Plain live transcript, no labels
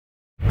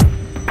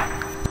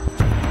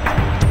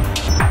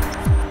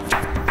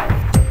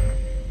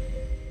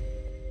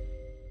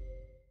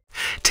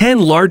10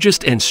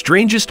 largest and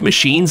strangest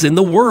machines in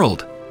the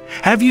world.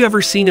 Have you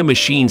ever seen a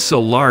machine so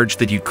large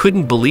that you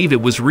couldn't believe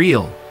it was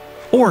real?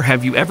 Or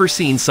have you ever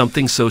seen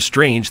something so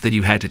strange that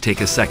you had to take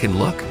a second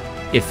look?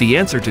 If the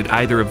answer to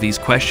either of these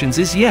questions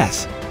is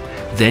yes,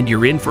 then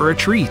you're in for a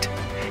treat.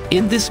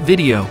 In this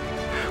video,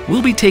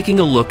 we'll be taking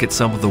a look at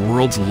some of the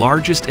world's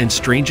largest and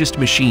strangest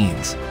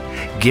machines,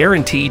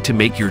 guaranteed to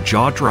make your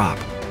jaw drop.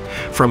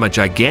 From a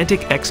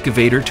gigantic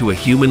excavator to a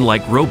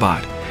human-like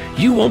robot,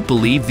 you won't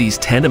believe these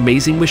 10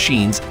 amazing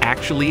machines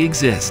actually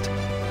exist.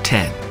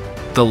 10.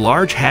 The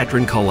Large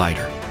Hadron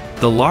Collider.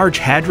 The Large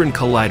Hadron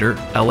Collider,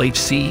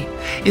 LHC,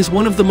 is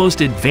one of the most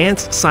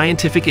advanced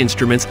scientific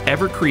instruments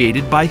ever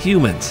created by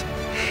humans.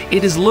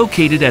 It is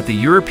located at the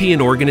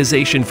European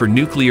Organization for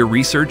Nuclear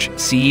Research,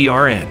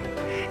 CERN,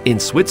 in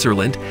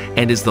Switzerland,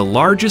 and is the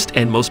largest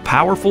and most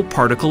powerful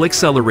particle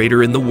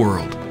accelerator in the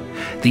world.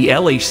 The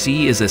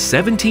LHC is a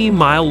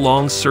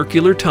 17-mile-long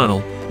circular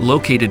tunnel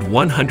located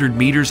 100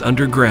 meters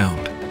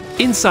underground.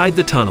 Inside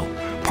the tunnel,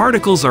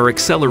 particles are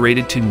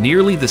accelerated to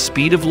nearly the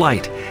speed of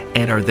light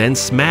and are then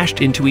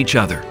smashed into each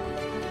other.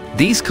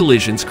 These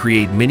collisions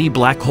create mini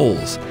black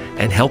holes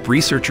and help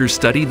researchers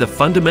study the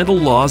fundamental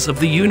laws of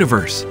the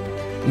universe.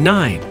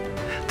 9.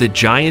 The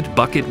Giant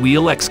Bucket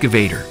Wheel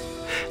Excavator.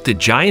 The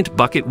Giant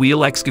Bucket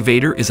Wheel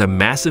Excavator is a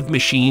massive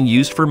machine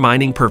used for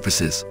mining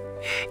purposes.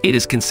 It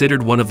is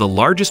considered one of the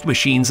largest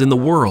machines in the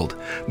world,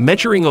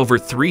 measuring over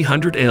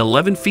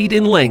 311 feet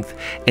in length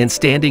and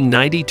standing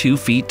 92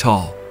 feet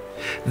tall.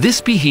 This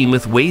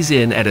behemoth weighs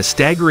in at a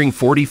staggering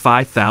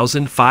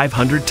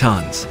 45,500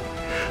 tons.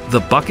 The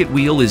bucket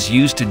wheel is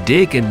used to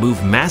dig and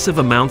move massive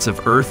amounts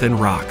of earth and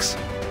rocks.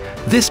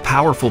 This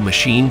powerful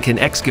machine can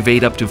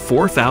excavate up to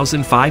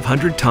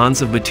 4,500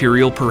 tons of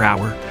material per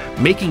hour,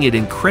 making it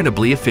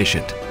incredibly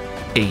efficient.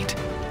 8.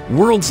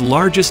 World's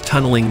largest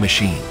tunneling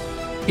machine.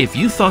 If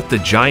you thought the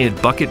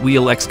Giant Bucket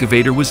Wheel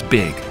Excavator was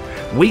big,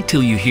 wait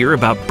till you hear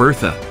about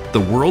Bertha, the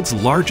world's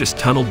largest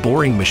tunnel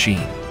boring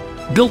machine.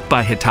 Built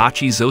by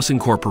Hitachi Zosen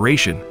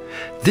Corporation,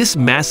 this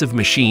massive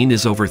machine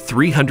is over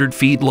 300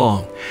 feet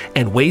long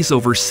and weighs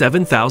over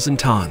 7,000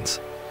 tons.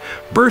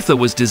 Bertha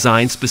was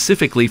designed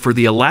specifically for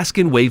the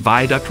Alaskan Way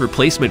Viaduct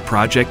Replacement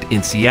Project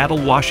in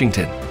Seattle,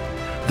 Washington.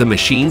 The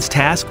machine's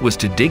task was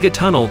to dig a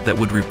tunnel that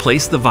would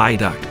replace the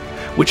viaduct,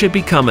 which had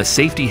become a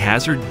safety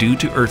hazard due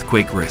to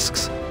earthquake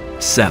risks.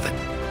 7.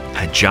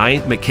 A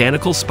giant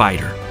mechanical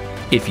spider.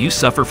 If you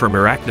suffer from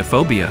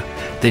arachnophobia,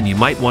 then you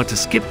might want to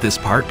skip this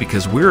part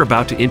because we're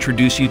about to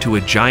introduce you to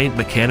a giant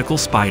mechanical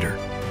spider.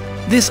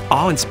 This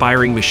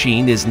awe-inspiring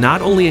machine is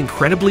not only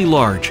incredibly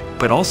large,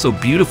 but also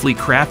beautifully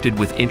crafted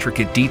with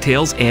intricate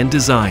details and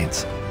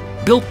designs.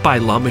 Built by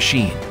La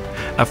Machine,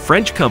 a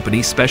French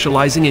company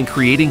specializing in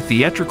creating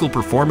theatrical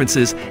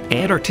performances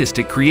and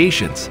artistic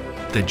creations,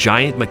 the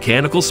giant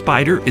mechanical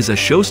spider is a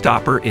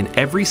showstopper in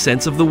every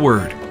sense of the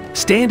word.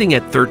 Standing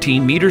at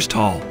 13 meters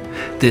tall,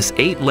 this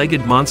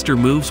 8-legged monster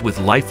moves with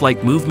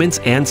lifelike movements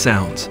and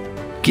sounds,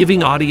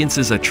 giving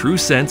audiences a true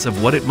sense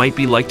of what it might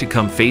be like to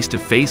come face to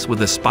face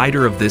with a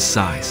spider of this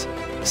size.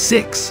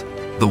 6.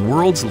 The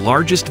world's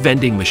largest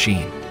vending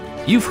machine.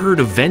 You've heard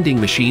of vending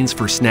machines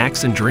for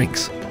snacks and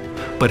drinks,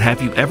 but have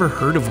you ever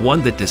heard of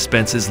one that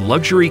dispenses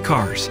luxury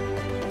cars?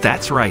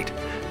 That's right.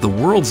 The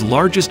world's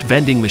largest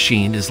vending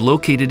machine is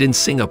located in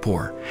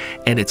Singapore,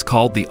 and it's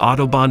called the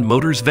Autobahn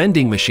Motors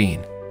Vending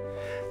Machine.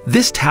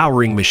 This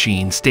towering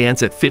machine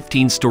stands at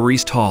 15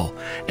 stories tall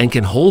and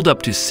can hold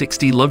up to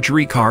 60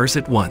 luxury cars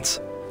at once.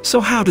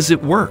 So how does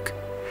it work?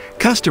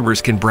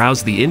 Customers can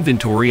browse the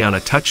inventory on a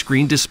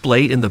touchscreen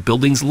display in the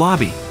building's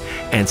lobby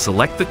and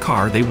select the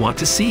car they want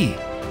to see.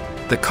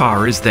 The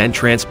car is then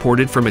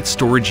transported from its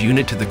storage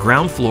unit to the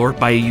ground floor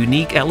by a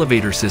unique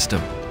elevator system,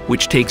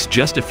 which takes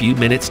just a few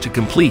minutes to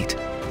complete.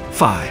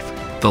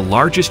 5. The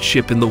largest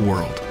ship in the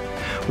world.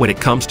 When it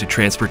comes to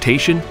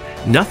transportation,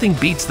 nothing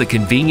beats the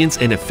convenience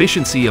and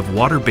efficiency of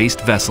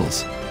water-based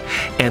vessels.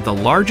 And the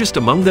largest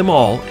among them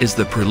all is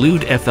the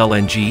Prelude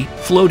FLNG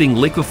floating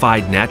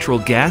liquefied natural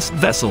gas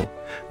vessel,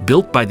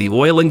 built by the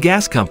oil and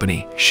gas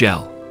company,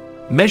 Shell.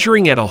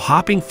 Measuring at a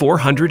hopping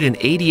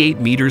 488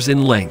 meters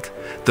in length,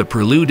 the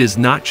Prelude is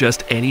not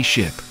just any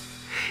ship.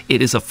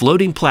 It is a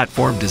floating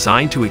platform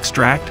designed to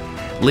extract,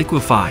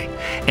 liquefy,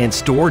 and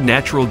store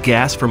natural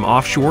gas from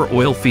offshore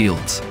oil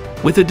fields.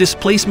 With a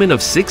displacement of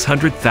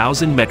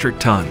 600,000 metric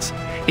tons,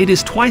 it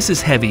is twice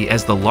as heavy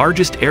as the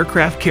largest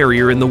aircraft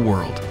carrier in the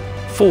world.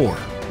 4.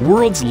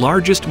 World's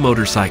largest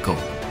motorcycle.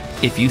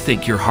 If you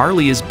think your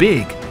Harley is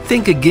big,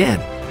 think again.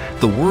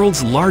 The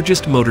world's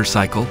largest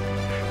motorcycle,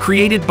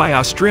 created by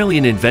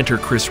Australian inventor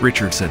Chris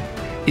Richardson,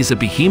 is a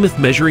behemoth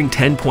measuring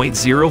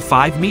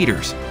 10.05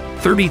 meters,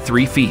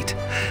 33 feet,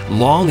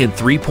 long and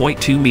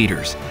 3.2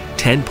 meters,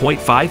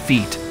 10.5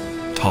 feet,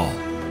 tall.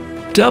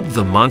 Dubbed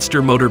the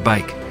monster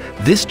motorbike,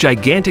 this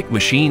gigantic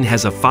machine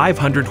has a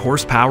 500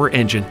 horsepower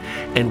engine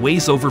and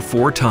weighs over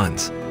 4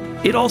 tons.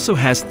 It also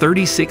has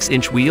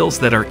 36-inch wheels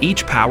that are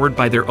each powered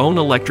by their own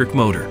electric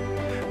motor,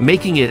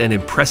 making it an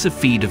impressive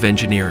feat of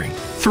engineering.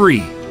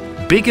 3.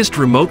 Biggest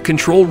remote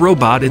control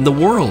robot in the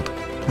world.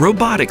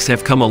 Robotics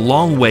have come a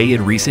long way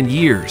in recent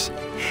years,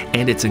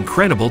 and it's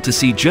incredible to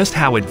see just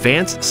how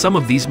advanced some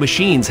of these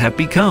machines have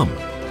become.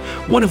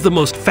 One of the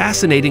most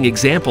fascinating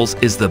examples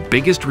is the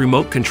biggest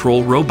remote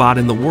control robot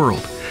in the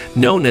world,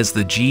 known as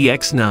the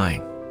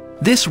GX9.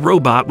 This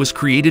robot was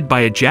created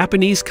by a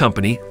Japanese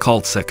company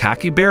called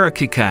Sakakibara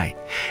Kikai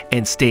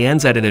and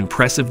stands at an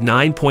impressive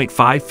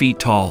 9.5 feet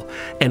tall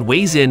and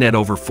weighs in at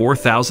over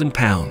 4,000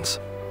 pounds.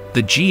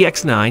 The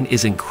GX9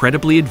 is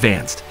incredibly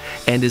advanced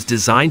and is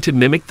designed to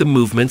mimic the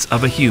movements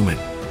of a human.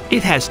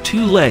 It has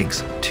 2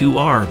 legs, 2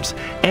 arms,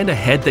 and a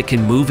head that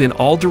can move in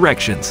all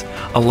directions,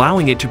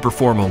 allowing it to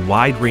perform a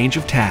wide range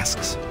of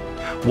tasks.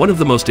 One of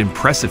the most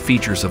impressive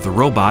features of the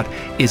robot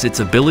is its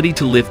ability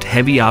to lift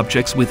heavy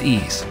objects with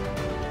ease,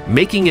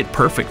 making it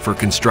perfect for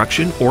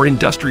construction or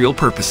industrial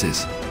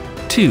purposes.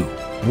 2.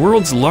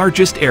 World's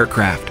largest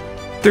aircraft.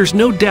 There's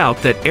no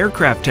doubt that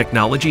aircraft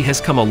technology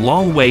has come a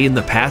long way in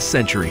the past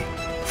century.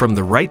 From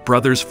the Wright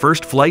brothers'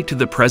 first flight to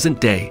the present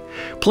day,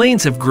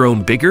 planes have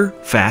grown bigger,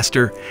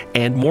 faster,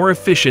 and more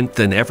efficient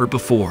than ever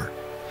before.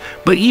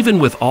 But even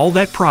with all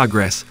that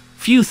progress,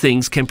 few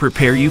things can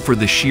prepare you for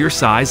the sheer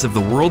size of the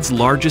world's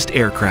largest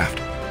aircraft.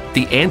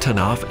 The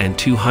Antonov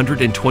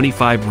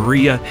An-225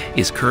 Mriya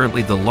is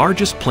currently the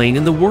largest plane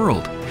in the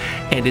world,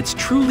 and it's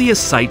truly a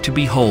sight to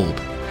behold.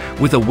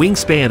 With a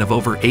wingspan of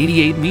over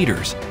 88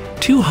 meters,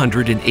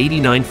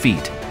 289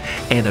 feet,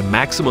 and a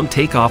maximum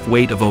takeoff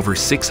weight of over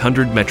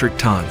 600 metric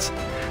tons,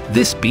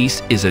 this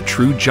beast is a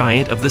true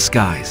giant of the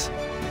skies.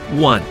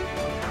 1.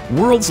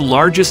 World's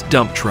largest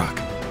dump truck.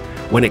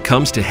 When it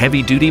comes to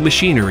heavy-duty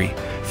machinery,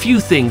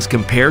 few things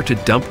compare to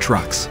dump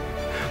trucks.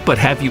 But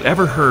have you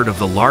ever heard of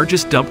the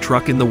largest dump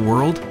truck in the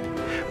world?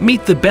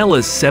 Meet the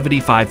Bella's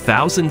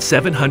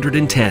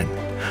 75,710,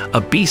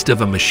 a beast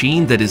of a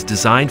machine that is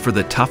designed for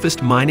the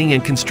toughest mining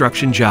and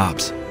construction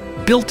jobs.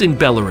 Built in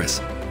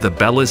Belarus, the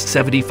Bella's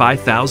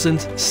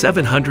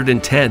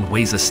 75,710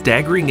 weighs a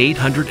staggering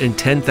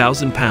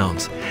 810,000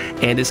 pounds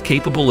and is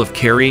capable of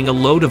carrying a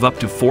load of up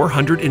to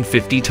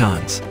 450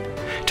 tons.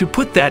 To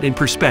put that in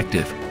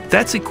perspective,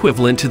 that's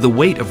equivalent to the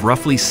weight of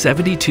roughly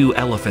 72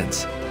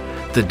 elephants.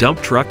 The dump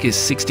truck is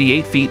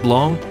 68 feet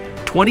long,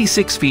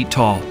 26 feet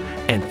tall,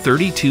 and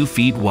 32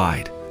 feet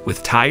wide,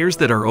 with tires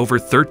that are over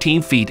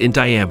 13 feet in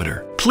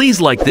diameter.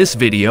 Please like this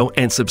video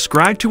and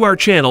subscribe to our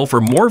channel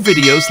for more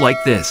videos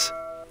like this.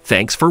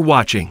 Thanks for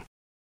watching.